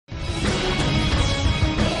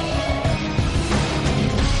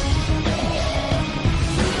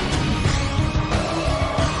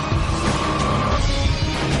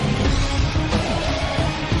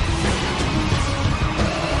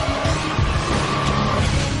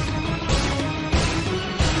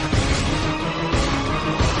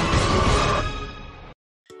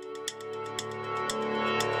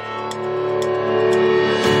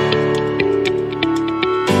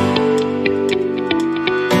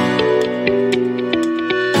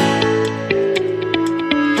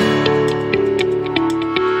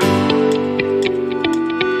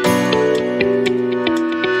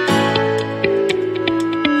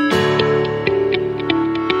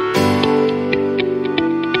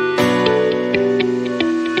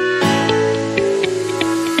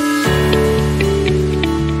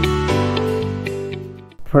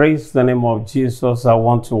Praise the name of Jesus. I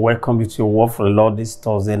want to welcome you to Word for the Lord this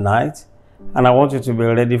Thursday night. And I want you to be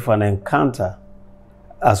ready for an encounter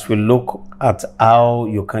as we look at how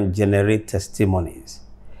you can generate testimonies.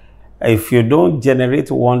 If you don't generate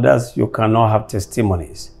wonders, you cannot have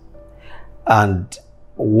testimonies. And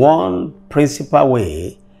one principal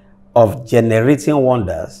way of generating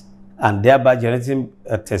wonders and thereby generating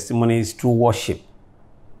a testimony is through worship.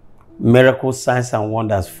 Miracles, signs, and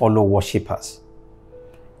wonders follow worshippers.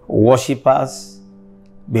 Worshippers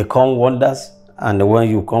become wonders, and when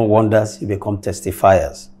you become wonders, you become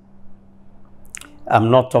testifiers.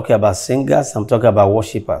 I'm not talking about singers, I'm talking about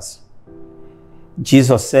worshippers.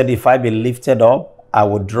 Jesus said, if I be lifted up, I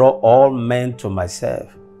will draw all men to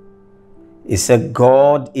myself. He said,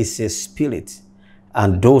 God is a spirit,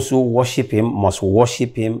 and those who worship him must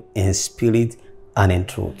worship him in spirit and in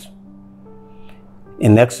truth.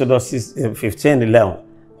 In Exodus 15:11,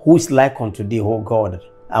 who is like unto thee, O God?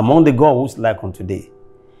 Among the gods, who is like unto thee?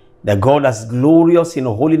 The God that's glorious in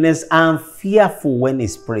holiness and fearful when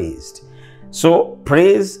he's praised. So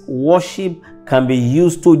praise, worship can be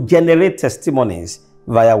used to generate testimonies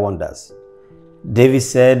via wonders. David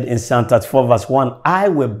said in Psalm 34 verse 1, I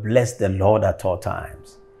will bless the Lord at all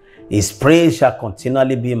times. His praise shall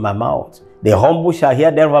continually be in my mouth. The humble shall hear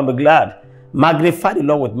thereof and be glad. Magnify the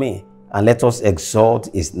Lord with me, and let us exalt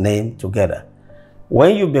his name together.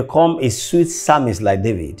 When you become a sweet psalmist like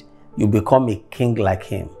David, you become a king like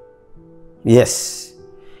him. Yes.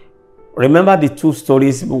 Remember the two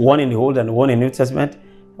stories, one in the Old and one in the New Testament?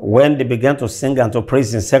 When they began to sing and to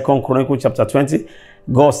praise in 2 Chronicles chapter 20,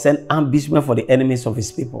 God sent ambushment for the enemies of his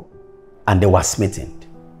people, and they were smitten.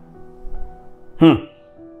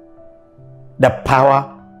 The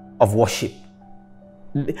power of worship.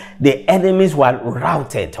 The enemies were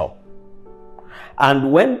routed up.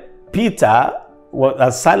 And when Peter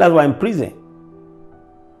and Silas were in prison,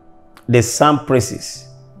 they sang praises,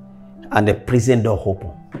 and the prison door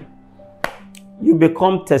opened. You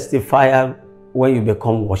become testifier when you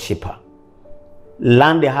become worshiper.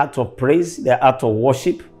 Learn the art of praise, the art of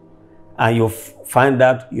worship, and you find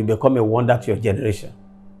that you become a wonder to your generation,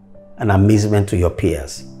 an amazement to your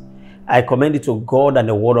peers. I commend it to God and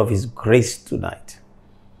the word of his grace tonight.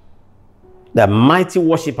 The mighty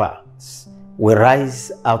worshippers will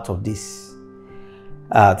rise out of this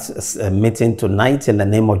meeting tonight in the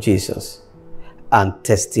name of Jesus, and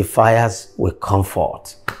testifiers will come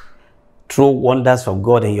forth. Through wonders of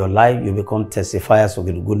God in your life, you become testifiers of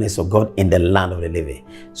the goodness of God in the land of the living.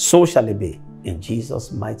 So shall it be in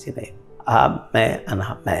Jesus' mighty name. Amen and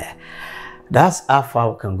amen. That's how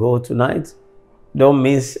far we can go tonight. Don't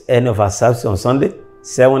miss any of our services on Sunday,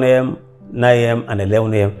 7 a.m., 9 a.m., and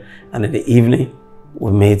 11 a.m. And in the evening,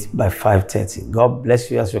 we meet by 5:30. God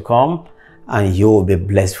bless you as you come, and you will be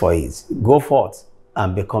blessed for it. Go forth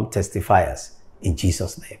and become testifiers in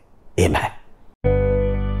Jesus' name. Amen.